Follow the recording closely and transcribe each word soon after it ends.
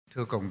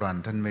Thưa cộng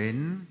đoàn thân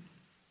mến,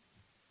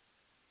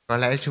 có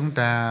lẽ chúng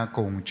ta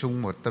cùng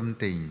chung một tâm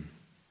tình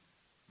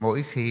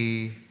mỗi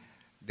khi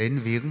đến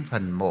viếng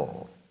phần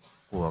mộ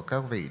của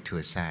các vị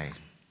thừa sài.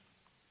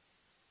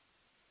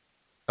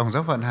 Tổng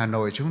giáo phận Hà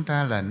Nội chúng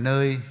ta là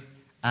nơi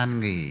an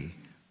nghỉ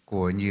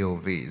của nhiều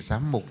vị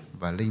giám mục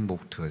và linh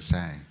mục thừa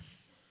sài.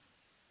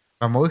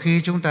 Và mỗi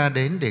khi chúng ta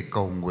đến để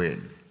cầu nguyện,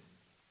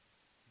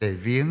 để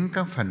viếng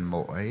các phần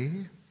mộ ấy,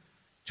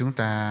 chúng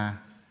ta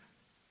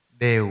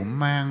đều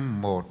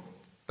mang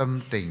một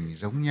tâm tình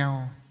giống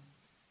nhau.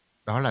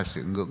 Đó là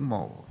sự ngưỡng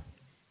mộ,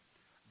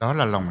 đó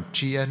là lòng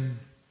tri ân,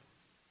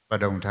 và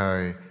đồng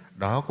thời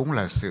đó cũng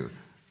là sự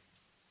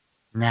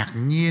ngạc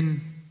nhiên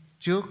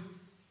trước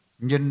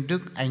nhân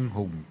đức anh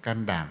hùng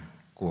can đảm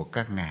của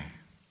các ngài.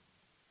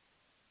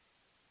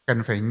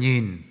 Cần phải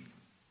nhìn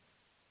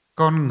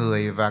con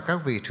người và các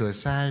vị thừa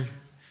sai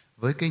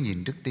với cái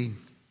nhìn đức tin.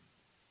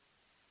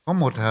 Có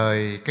một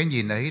thời cái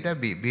nhìn ấy đã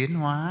bị biến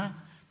hóa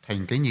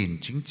thành cái nhìn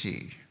chính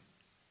trị.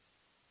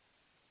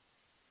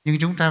 Nhưng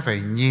chúng ta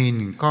phải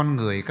nhìn con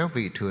người các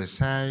vị thừa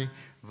sai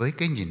với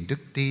cái nhìn đức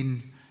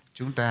tin,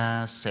 chúng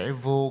ta sẽ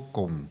vô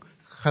cùng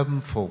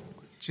khâm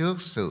phục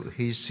trước sự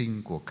hy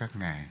sinh của các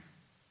ngài.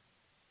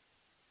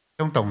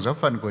 Trong tổng giáo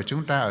phận của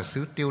chúng ta ở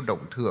xứ Tiêu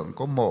Động Thượng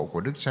có mộ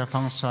của Đức cha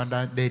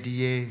François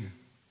Dédier,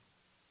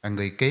 là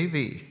người kế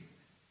vị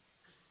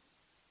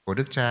của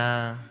Đức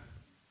cha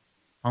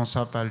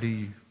François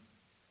Palu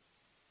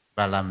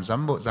và làm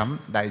giám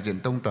đại diện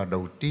tông tòa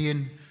đầu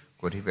tiên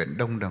của Thị viện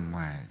Đông đàng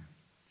ngoài.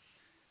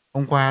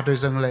 Hôm qua tôi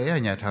dâng lễ ở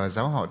nhà thờ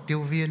giáo họ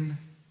Tiêu Viên,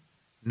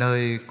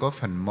 nơi có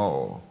phần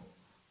mộ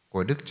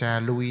của Đức cha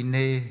Louis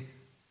Nê.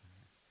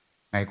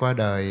 Ngài qua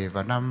đời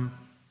vào năm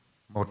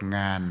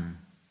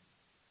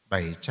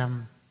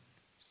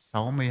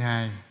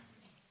 1762.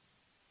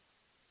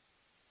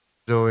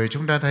 Rồi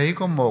chúng ta thấy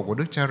có mộ của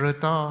Đức cha Rơ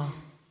To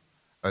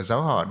ở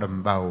giáo họ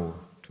Đầm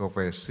Bầu thuộc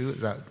về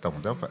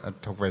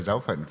thuộc về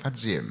giáo phận Phát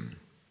Diệm.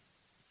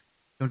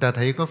 Chúng ta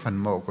thấy có phần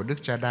mộ của Đức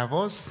cha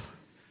Davos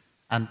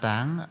an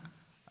táng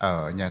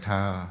ở nhà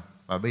thờ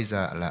và bây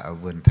giờ là ở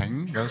vườn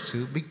Thánh giáo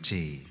xứ Bích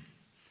Trì.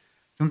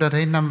 Chúng ta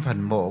thấy 5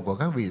 phần mộ của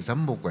các vị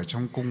giám mục ở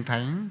trong cung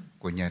thánh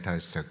của nhà thờ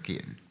Sở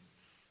Kiện.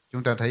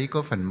 Chúng ta thấy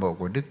có phần mộ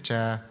của Đức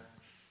cha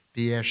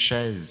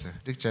Pierre,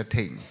 Đức cha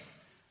Thịnh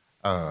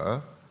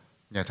ở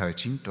nhà thờ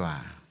Chính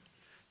Tòa.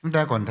 Chúng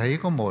ta còn thấy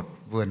có một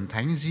vườn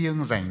thánh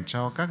riêng dành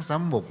cho các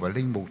giám mục và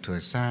linh mục thừa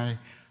sai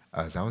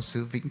ở giáo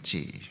xứ Vĩnh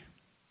Trị.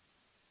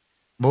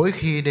 Mỗi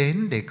khi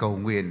đến để cầu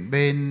nguyện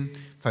bên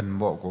phần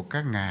mộ của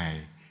các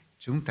ngài,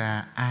 chúng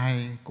ta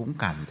ai cũng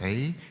cảm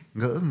thấy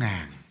ngỡ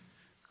ngàng,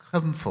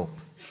 khâm phục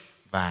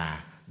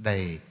và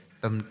đầy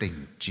tâm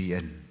tình tri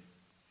ân.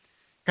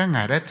 Các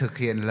ngài đã thực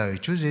hiện lời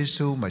Chúa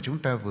Giêsu mà chúng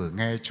ta vừa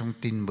nghe trong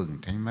tin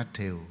mừng Thánh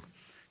Matthew.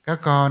 Các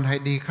con hãy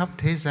đi khắp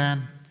thế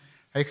gian,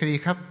 hãy đi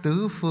khắp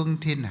tứ phương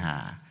thiên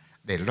hạ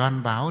để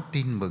loan báo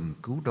tin mừng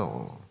cứu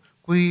độ,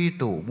 quy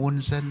tụ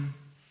muôn dân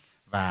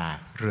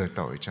và rửa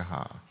tội cho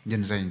họ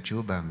nhân danh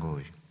Chúa Ba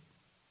Ngôi.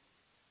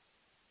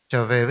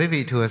 Trở về với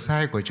vị thừa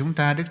sai của chúng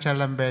ta, Đức cha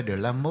Lambert de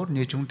Lamothe,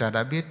 như chúng ta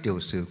đã biết tiểu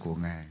sử của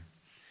ngài.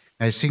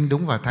 Ngài sinh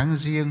đúng vào tháng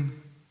Giêng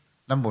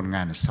năm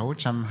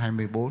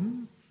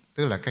 1624,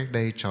 tức là cách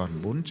đây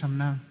tròn 400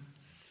 năm.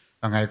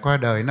 Và ngài qua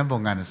đời năm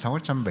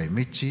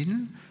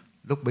 1679,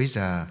 lúc bấy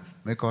giờ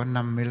mới có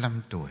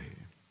 55 tuổi.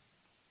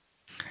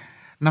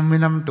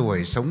 55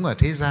 tuổi sống ở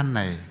thế gian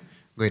này,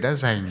 người đã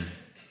dành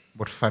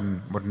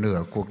một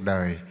nửa cuộc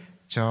đời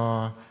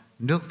cho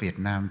nước Việt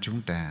Nam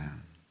chúng ta.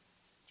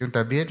 Chúng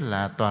ta biết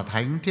là Tòa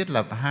Thánh thiết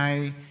lập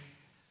 2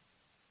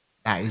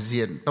 đại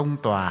diện tông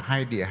tòa,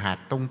 2 địa hạt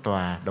tông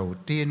tòa đầu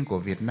tiên của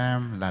Việt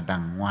Nam là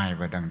đằng ngoài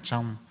và đằng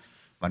trong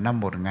vào năm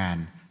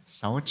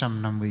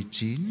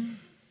 1659.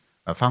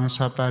 Và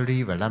François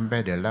Paris và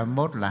Lambert de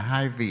Lamothe là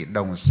 2 vị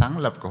đồng sáng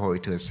lập của Hội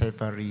Thừa Sai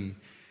Paris.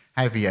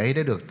 2 vị ấy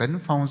đã được tấn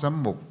phong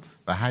giám mục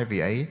và 2 vị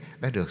ấy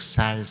đã được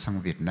sai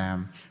sang Việt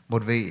Nam.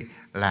 Một vị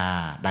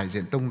là đại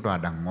diện tông tòa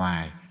đằng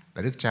ngoài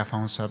là Đức cha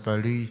François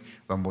Paris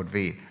và một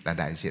vị là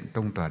đại diện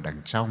tông tòa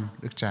đằng trong,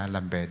 Đức cha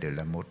Lambert de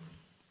Lamothe.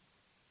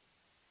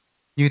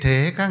 Như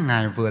thế, các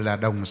ngài vừa là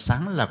đồng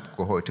sáng lập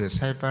của Hội Thừa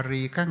Sai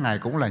Paris, các ngài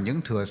cũng là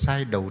những thừa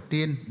sai đầu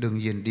tiên. Đương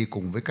nhiên đi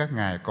cùng với các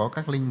ngài có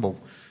các linh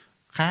mục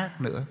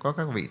khác nữa, có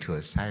các vị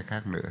thừa sai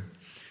khác nữa.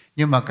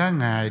 Nhưng mà các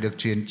ngài được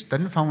truyền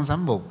tấn phong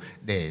giám mục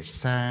để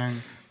sang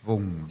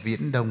vùng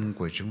Viễn Đông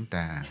của chúng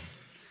ta.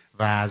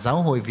 Và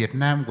giáo hội Việt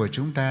Nam của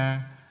chúng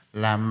ta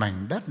là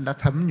mảnh đất đã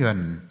thấm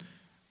nhuần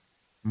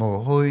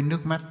mồ hôi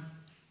nước mắt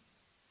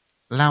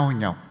lao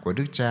nhọc của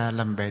Đức cha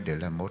Lambert de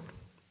Lamothe.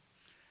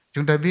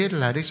 Chúng ta biết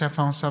là Đức cha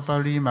François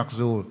Paris mặc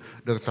dù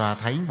được Tòa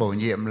Thánh bổ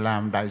nhiệm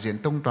làm đại diện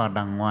tông tòa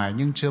đằng ngoài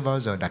nhưng chưa bao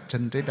giờ đặt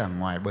chân tới đằng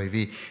ngoài, bởi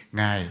vì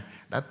ngài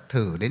đã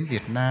thử đến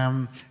Việt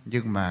Nam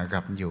nhưng mà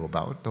gặp nhiều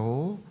bão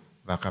tố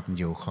và gặp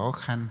nhiều khó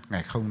khăn,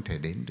 ngài không thể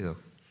đến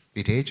được.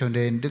 Vì thế cho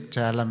nên Đức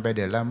cha Lambert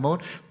de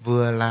Lamothe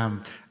vừa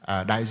làm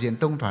đại diện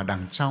tông tòa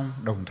đằng trong,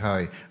 đồng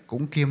thời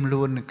cũng kiêm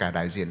luôn cả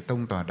đại diện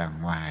tông tòa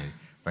đằng ngoài.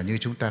 Và như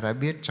chúng ta đã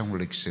biết trong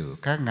lịch sử,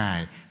 các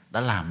ngài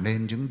đã làm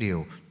nên những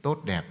điều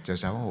tốt đẹp cho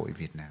giáo hội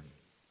Việt Nam.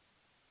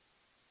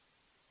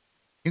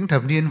 Những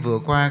thập niên vừa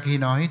qua khi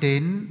nói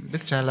đến Đức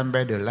cha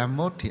Lambert de la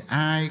Motte thì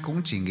ai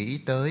cũng chỉ nghĩ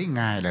tới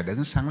Ngài là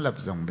đấng sáng lập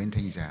dòng bên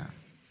Thánh giá.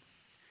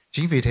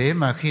 Chính vì thế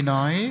mà khi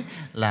nói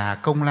là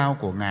công lao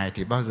của Ngài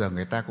thì bao giờ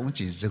người ta cũng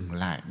chỉ dừng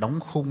lại, đóng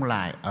khung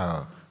lại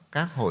ở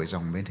các hội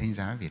dòng bên Thánh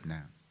giá Việt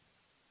Nam.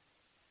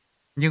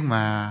 Nhưng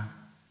mà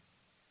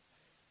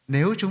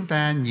nếu chúng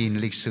ta nhìn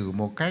lịch sử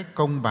một cách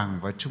công bằng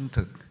và trung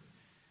thực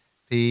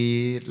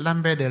thì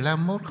Lambert de la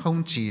Motte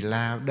không chỉ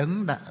là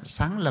đấng đã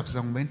sáng lập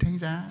dòng bên Thánh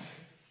giá,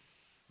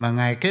 mà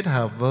Ngài kết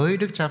hợp với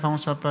Đức cha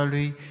François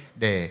Pauli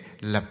để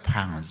lập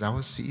hàng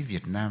giáo sĩ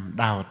Việt Nam,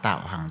 đào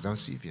tạo hàng giáo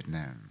sĩ Việt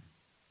Nam.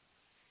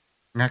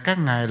 Các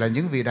ngài là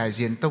những vị đại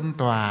diện tông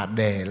tòa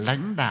để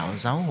lãnh đạo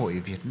giáo hội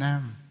Việt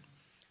Nam.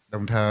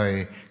 Đồng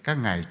thời các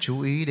ngài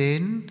chú ý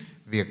đến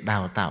việc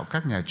đào tạo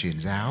các nhà truyền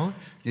giáo,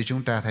 như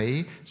chúng ta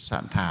thấy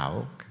soạn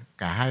thảo,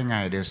 cả hai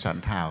ngài đều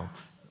soạn thảo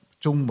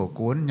chung một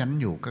cuốn nhắn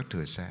nhủ các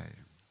thừa sai.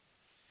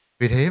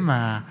 Vì thế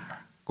mà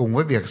cùng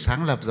với việc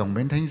sáng lập dòng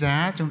Bến Thánh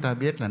Giá, chúng ta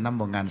biết là năm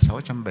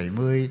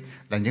 1670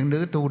 là những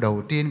nữ tu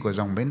đầu tiên của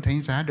dòng Bến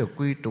Thánh Giá được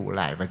quy tụ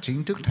lại và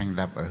chính thức thành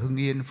lập ở Hưng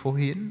Yên, Phố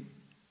Hiến.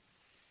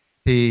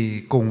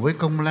 Thì cùng với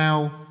công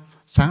lao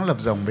sáng lập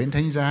dòng Bến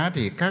Thánh Giá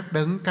thì các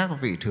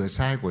vị thừa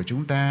sai của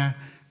chúng ta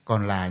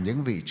còn là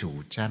những vị chủ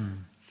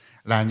chăn,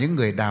 là những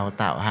người đào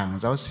tạo hàng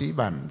giáo sĩ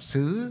bản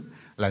xứ,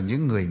 là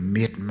những người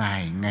miệt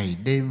mài ngày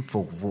đêm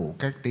phục vụ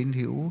các tín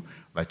hữu.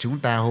 Và chúng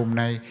ta hôm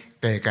nay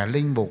kể cả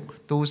linh mục,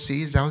 tu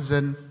sĩ, giáo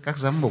dân, các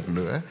giám mục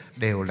nữa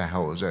đều là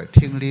hậu duệ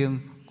thiêng liêng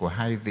của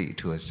hai vị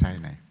thừa sai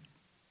này.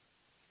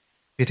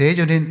 Vì thế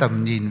cho nên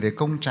tầm nhìn về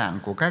công trạng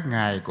của các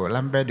ngài của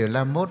Lambert de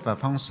la Motte và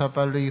François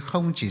Pauli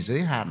không chỉ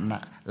giới hạn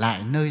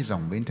lại nơi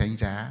dòng Bến Thánh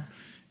Giá,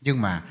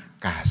 nhưng mà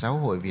cả giáo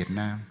hội Việt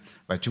Nam.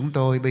 Và chúng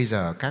tôi bây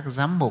giờ các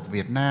giám mục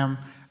Việt Nam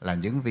là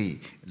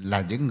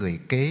những người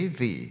kế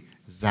vị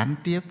gián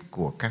tiếp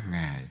của các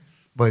ngài.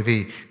 Bởi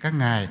vì các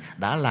ngài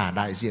đã là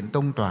đại diện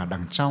tông tòa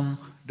đằng trong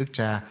Đức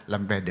cha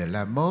Lambert de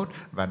la Motte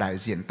và đại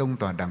diện tông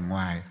tòa đằng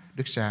ngoài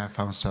Đức cha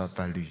François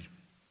Pauli.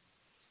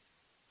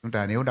 Chúng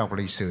ta nếu đọc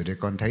lịch sử thì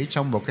còn thấy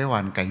trong một cái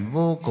hoàn cảnh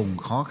vô cùng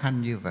khó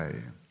khăn như vậy,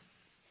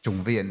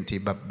 chủng viện thì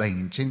bập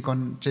bềnh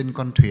trên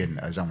con thuyền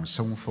ở dòng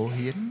sông Phố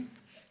Hiến,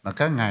 mà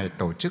các ngài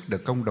tổ chức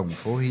được công đồng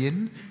Phố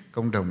Hiến,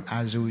 công đồng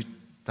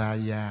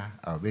Ayutthaya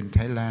ở bên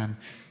Thái Lan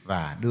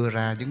và đưa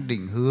ra những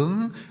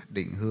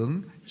định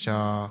hướng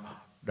cho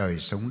đời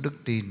sống đức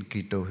tin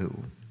Kitô hữu.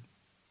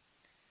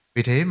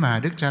 Vì thế mà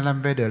Đức cha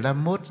Lambert de la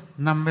Motte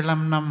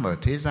 55 năm ở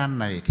thế gian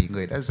này thì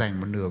người đã dành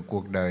một nửa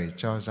cuộc đời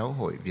cho giáo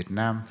hội Việt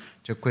Nam,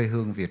 cho quê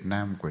hương Việt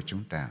Nam của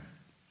chúng ta.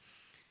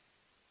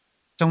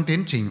 Trong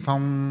tiến trình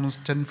phong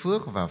chân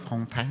phước và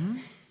phong thánh,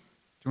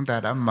 chúng ta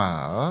đã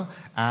mở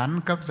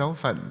án cấp giáo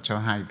phận cho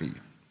hai vị.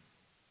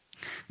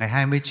 Ngày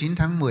 29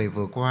 tháng 10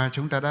 vừa qua,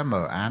 chúng ta đã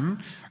mở án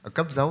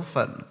cấp giáo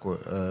phận của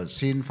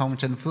xin phong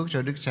chân phước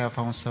cho Đức cha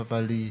François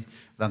Pauli,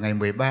 và ngày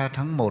 13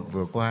 tháng 1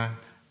 vừa qua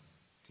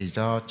thì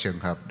do trường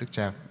hợp Đức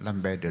cha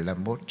Lambert de la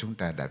Motte chúng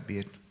ta đã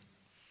biết.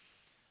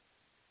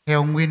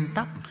 Theo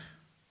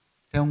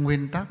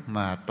nguyên tắc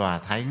mà tòa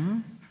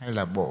thánh hay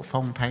là bộ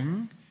phong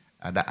thánh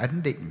đã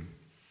ấn định,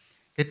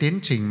 cái tiến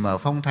trình mở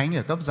phong thánh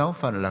ở cấp giáo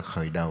phận là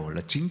khởi đầu,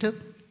 là chính thức.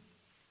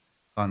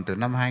 Còn từ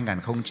năm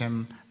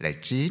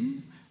 2009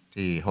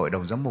 thì Hội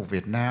đồng Giám mục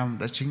Việt Nam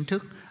đã chính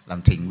thức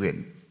làm thỉnh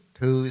nguyện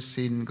thư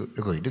xin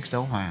gửi Đức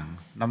Giáo Hoàng.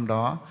 Năm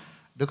đó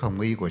Đức Hồng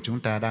Y của chúng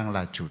ta đang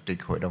là Chủ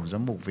tịch Hội đồng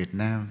Giám mục Việt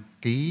Nam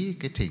ký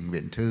cái thỉnh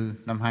nguyện thư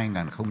năm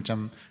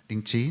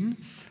 2009,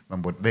 và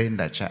một bên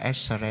là cha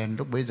Israel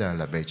lúc bấy giờ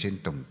là bề trên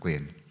tổng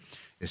quyền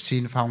để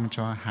xin phong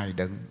cho hai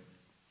đấng.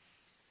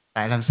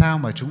 Tại làm sao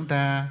mà chúng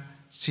ta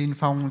xin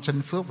phong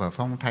chân phước và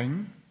phong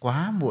thánh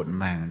quá muộn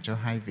màng cho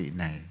hai vị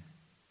này?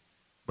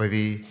 Bởi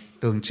vì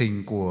tường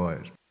trình của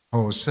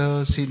hồ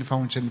sơ xin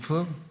phong chân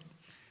phước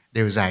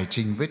đều giải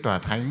trình với tòa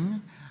thánh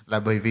là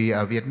bởi vì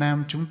ở Việt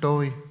Nam chúng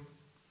tôi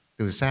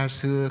từ xa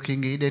xưa khi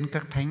nghĩ đến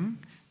các thánh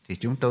thì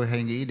chúng tôi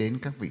hay nghĩ đến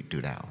các vị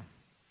tử đạo.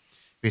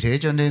 Vì thế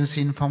cho nên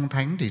xin phong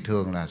thánh thì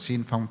thường là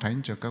xin phong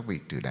thánh cho các vị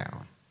tử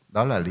đạo.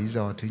 Đó là lý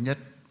do thứ nhất.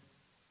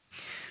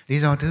 Lý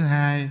do thứ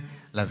hai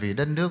là vì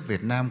đất nước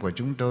Việt Nam của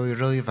chúng tôi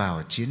rơi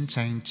vào chiến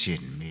tranh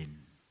triển miên.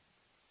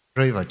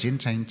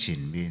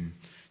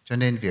 Cho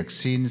nên việc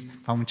xin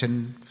phong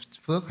chân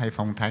phước hay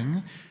phong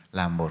thánh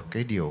là một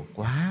cái điều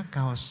quá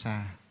cao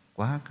xa.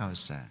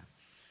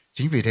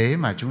 Chính vì thế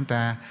mà chúng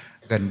ta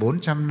gần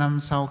 400 năm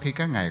sau khi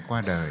các ngài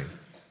qua đời,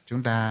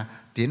 chúng ta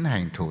tiến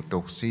hành thủ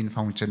tục xin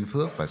phong chân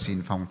phước và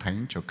xin phong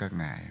thánh cho các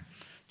ngài.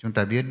 Chúng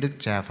ta biết Đức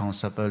cha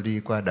François Pauli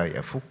qua đời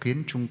ở Phúc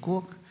Kiến, Trung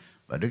Quốc,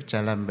 và Đức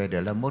cha Lambert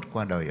de la Motte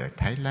qua đời ở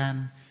Thái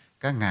Lan.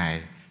 Các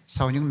ngài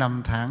sau những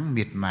năm tháng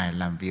miệt mài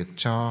làm việc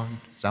cho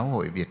giáo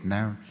hội Việt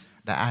Nam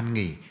đã an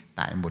nghỉ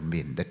tại một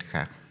miền đất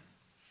khác.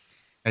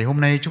 Ngày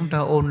hôm nay chúng ta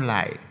ôn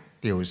lại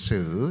tiểu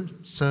sử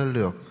sơ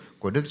lược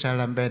của Đức cha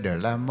Lambert de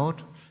la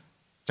Motte.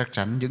 Chắc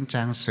chắn những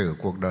trang sử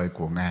cuộc đời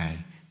của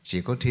ngài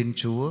chỉ có Thiên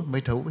Chúa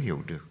mới thấu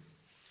hiểu được.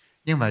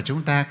 Nhưng mà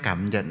chúng ta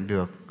cảm nhận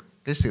được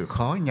cái sự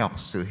khó nhọc,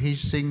 sự hy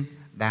sinh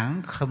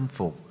đáng khâm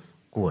phục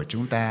của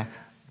chúng ta,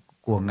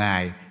 của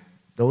Ngài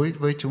đối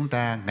với chúng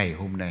ta ngày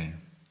hôm nay.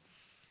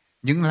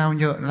 Những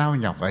lao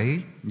nhọc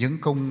ấy,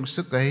 những công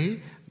sức ấy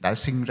đã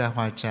sinh ra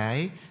hoa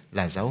trái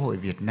là Giáo hội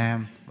Việt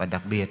Nam, và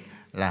đặc biệt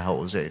là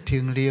hậu duệ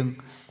thiêng liêng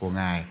của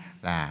Ngài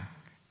là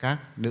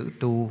các nữ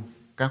tu,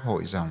 các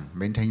hội dòng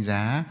Mến Thánh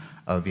Giá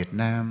ở Việt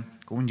Nam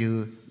cũng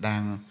như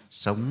đang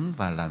sống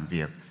và làm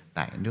việc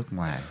tại nước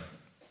ngoài.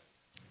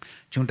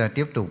 Chúng ta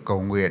tiếp tục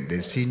cầu nguyện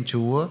để xin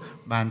Chúa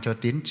ban cho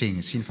tiến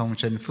trình xin phong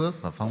chân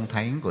phước và phong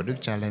thánh của Đức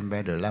cha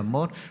Lambert de la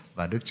Motte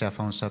và Đức cha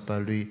François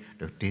Pauli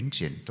được tiến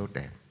triển tốt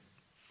đẹp.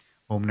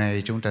 Hôm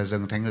nay chúng ta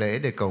dâng thánh lễ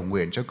để cầu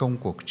nguyện cho công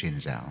cuộc truyền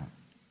giáo.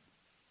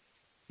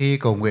 Khi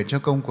cầu nguyện cho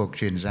công cuộc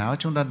truyền giáo,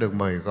 chúng ta được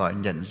mời gọi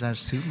nhận ra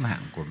sứ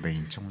mạng của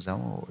mình trong giáo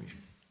hội.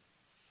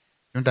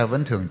 Chúng ta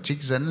vẫn thường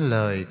trích dẫn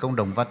lời Công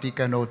đồng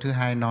Vaticano thứ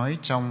hai nói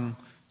trong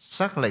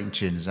sắc lệnh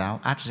truyền giáo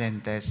Ad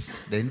Gentes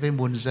đến với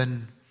muôn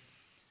dân.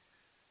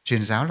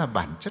 Truyền giáo là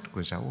bản chất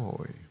của giáo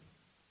hội.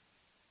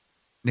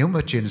 Nếu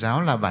mà truyền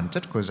giáo là bản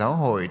chất của giáo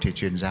hội thì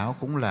truyền giáo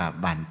cũng là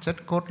bản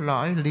chất cốt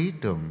lõi lý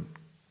tưởng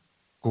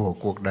của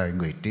cuộc đời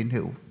người tín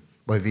hữu.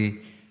 Bởi vì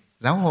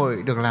giáo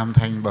hội được làm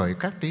thành bởi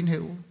các tín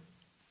hữu.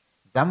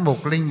 Giám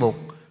mục, linh mục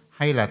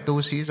hay là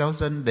tu sĩ giáo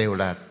dân đều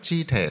là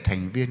chi thể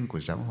thành viên của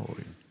giáo hội.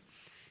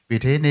 Vì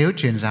thế nếu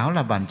truyền giáo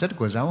là bản chất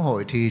của giáo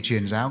hội thì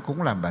truyền giáo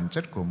cũng là bản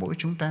chất của mỗi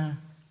chúng ta.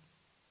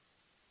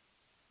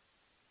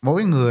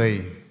 Mỗi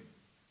người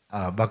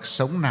ở bậc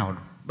sống nào,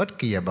 bất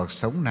kỳ ở bậc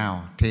sống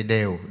nào thì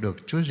đều được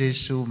Chúa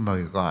Giêsu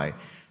mời gọi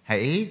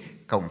hãy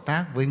cộng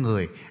tác với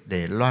người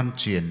để loan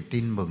truyền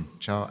tin mừng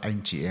cho anh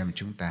chị em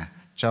chúng ta,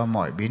 cho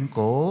mọi biến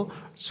cố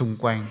xung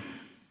quanh,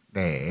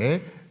 để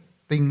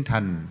tinh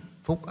thần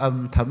phúc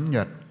âm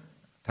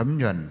thấm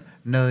nhuần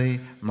nơi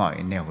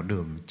mọi nẻo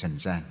đường trần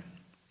gian.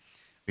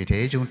 Vì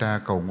thế chúng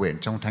ta cầu nguyện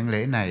trong thánh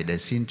lễ này để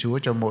xin Chúa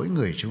cho mỗi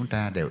người chúng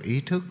ta đều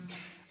ý thức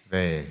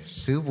về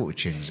sứ vụ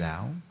truyền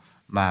giáo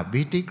mà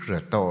bí tích rửa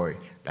tội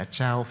đã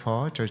trao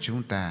phó cho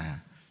chúng ta.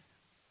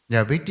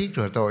 Nhờ bí tích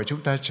rửa tội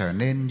chúng ta trở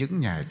nên những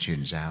nhà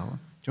truyền giáo,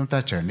 chúng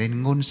ta trở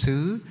nên ngôn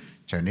sứ,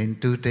 trở nên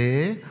tư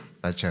tế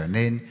và trở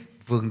nên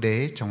vương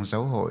đế trong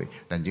giáo hội,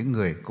 là những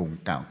người cùng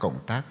tạo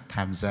cộng tác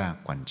tham gia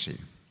quản trị.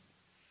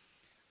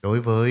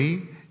 Đối với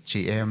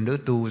chị em nữ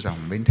tu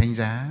dòng Mến Thánh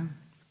Giá,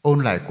 ôn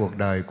lại cuộc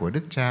đời của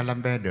Đức cha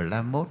Lambert de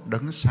la Motte,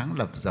 đấng sáng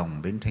lập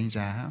dòng Mến Thánh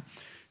Giá.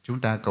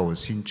 Chúng ta cầu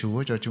xin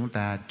Chúa cho chúng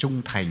ta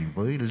trung thành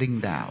với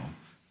linh đạo,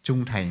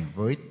 trung thành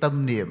với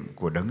tâm niệm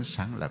của đấng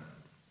sáng lập.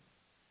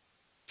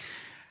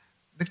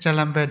 Đức cha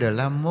Lambert de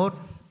la Motte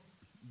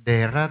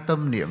đề ra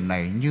tâm niệm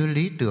này như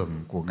lý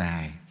tưởng của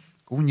Ngài,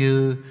 cũng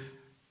như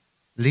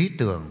lý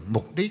tưởng,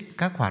 mục đích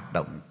các hoạt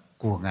động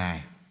của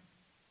Ngài.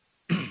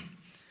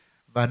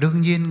 Và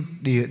đương nhiên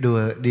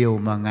điều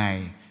mà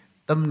Ngài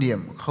tâm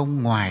niệm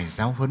không ngoài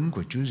giáo huấn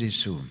của Chúa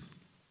Giêsu.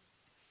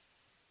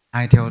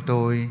 Ai theo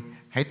tôi,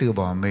 hãy từ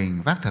bỏ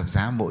mình, vác thập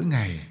giá mỗi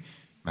ngày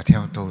và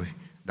theo tôi.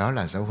 Đó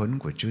là giáo huấn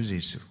của Chúa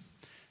Giêsu.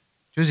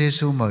 Chúa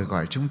Giêsu mời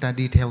gọi chúng ta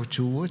đi theo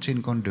Chúa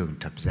trên con đường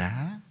thập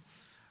giá.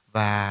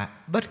 Và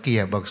bất kỳ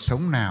ở bậc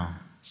sống nào,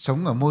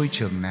 sống ở môi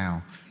trường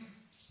nào,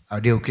 ở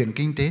điều kiện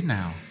kinh tế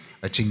nào,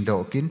 ở trình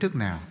độ kiến thức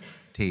nào,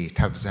 thì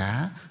thập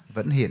giá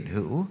vẫn hiện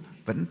hữu,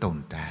 vẫn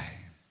tồn tại.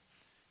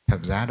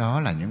 Thập giá đó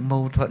là những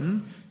mâu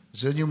thuẫn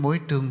giữa những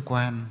mối tương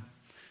quan.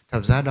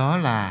 Thập giá đó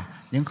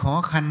là những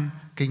khó khăn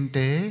kinh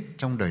tế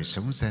trong đời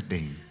sống gia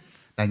đình,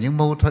 là những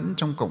mâu thuẫn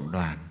trong cộng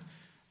đoàn,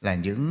 là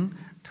những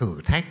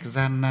thử thách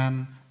gian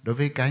nan đối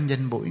với cá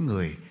nhân mỗi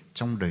người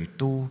trong đời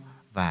tu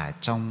và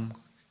trong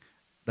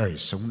đời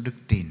sống đức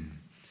tin.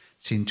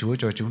 Xin Chúa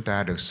cho chúng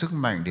ta được sức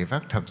mạnh để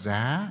vác thập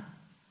giá,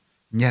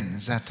 nhận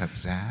ra thập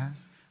giá,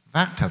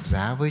 vác thập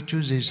giá với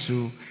Chúa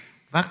Giêsu,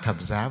 vác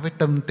thập giá với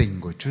tâm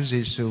tình của Chúa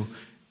Giêsu,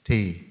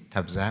 thì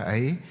thập giá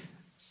ấy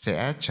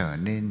sẽ trở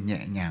nên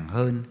nhẹ nhàng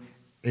hơn,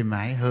 êm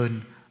ái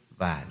hơn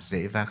và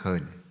dễ vác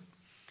hơn.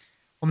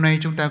 Hôm nay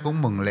chúng ta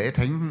cũng mừng lễ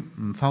Thánh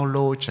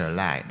Phaolô trở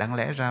lại, đáng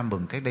lẽ ra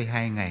mừng cách đây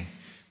 2 ngày.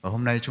 Và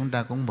hôm nay chúng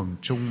ta cũng mừng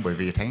chung bởi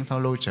vì Thánh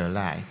Phaolô trở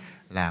lại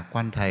là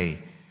quan thầy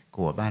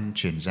của ban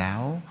truyền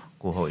giáo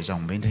của Hội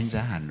Dòng Mến Thánh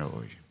Giá Hà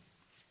Nội.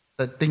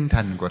 Tinh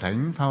thần của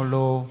Thánh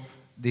Phaolô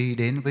đi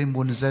đến với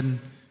muôn dân,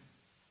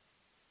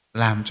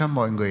 làm cho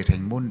mọi người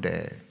thành môn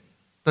đệ,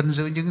 tuân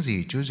giữ những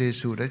gì Chúa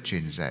Giêsu đã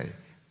truyền dạy,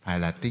 phải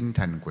là tinh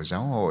thần của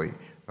giáo hội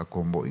và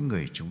của mỗi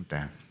người chúng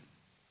ta.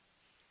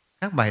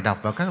 Các bài đọc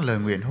và các lời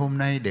nguyện hôm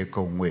nay để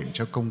cầu nguyện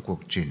cho công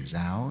cuộc truyền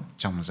giáo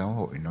trong giáo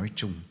hội nói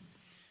chung.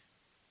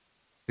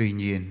 Tuy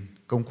nhiên,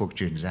 công cuộc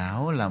truyền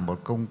giáo là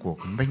một công cuộc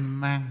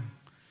mênh mang,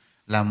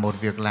 là một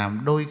việc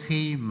làm đôi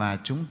khi mà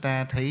chúng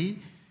ta thấy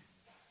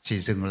chỉ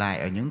dừng lại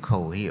ở những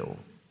khẩu hiệu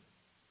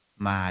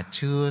mà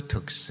chưa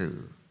thực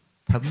sự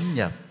thấm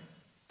nhập,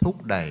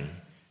 thúc đẩy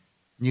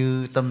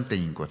như tâm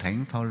tình của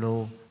Thánh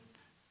Phaolô,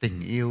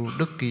 tình yêu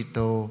Đức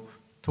Kitô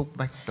thúc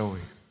bách tôi.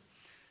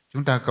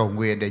 Chúng ta cầu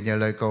nguyện để nhờ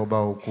lời cầu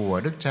bầu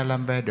của Đức cha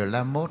Lambert de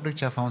la Motte, Đức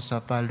cha François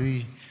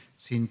Pauli,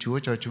 xin Chúa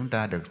cho chúng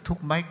ta được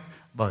thúc bách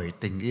bởi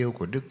tình yêu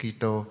của Đức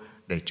Kitô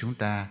để chúng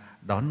ta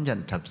đón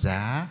nhận thập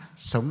giá,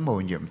 sống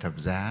mầu nhiệm thập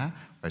giá,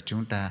 và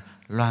chúng ta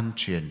loan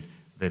truyền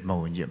về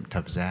mầu nhiệm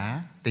thập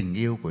giá, tình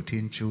yêu của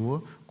Thiên Chúa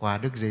qua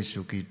Đức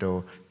Giêsu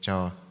Kitô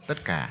cho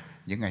tất cả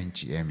những anh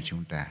chị em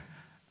chúng ta.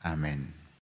 Amen.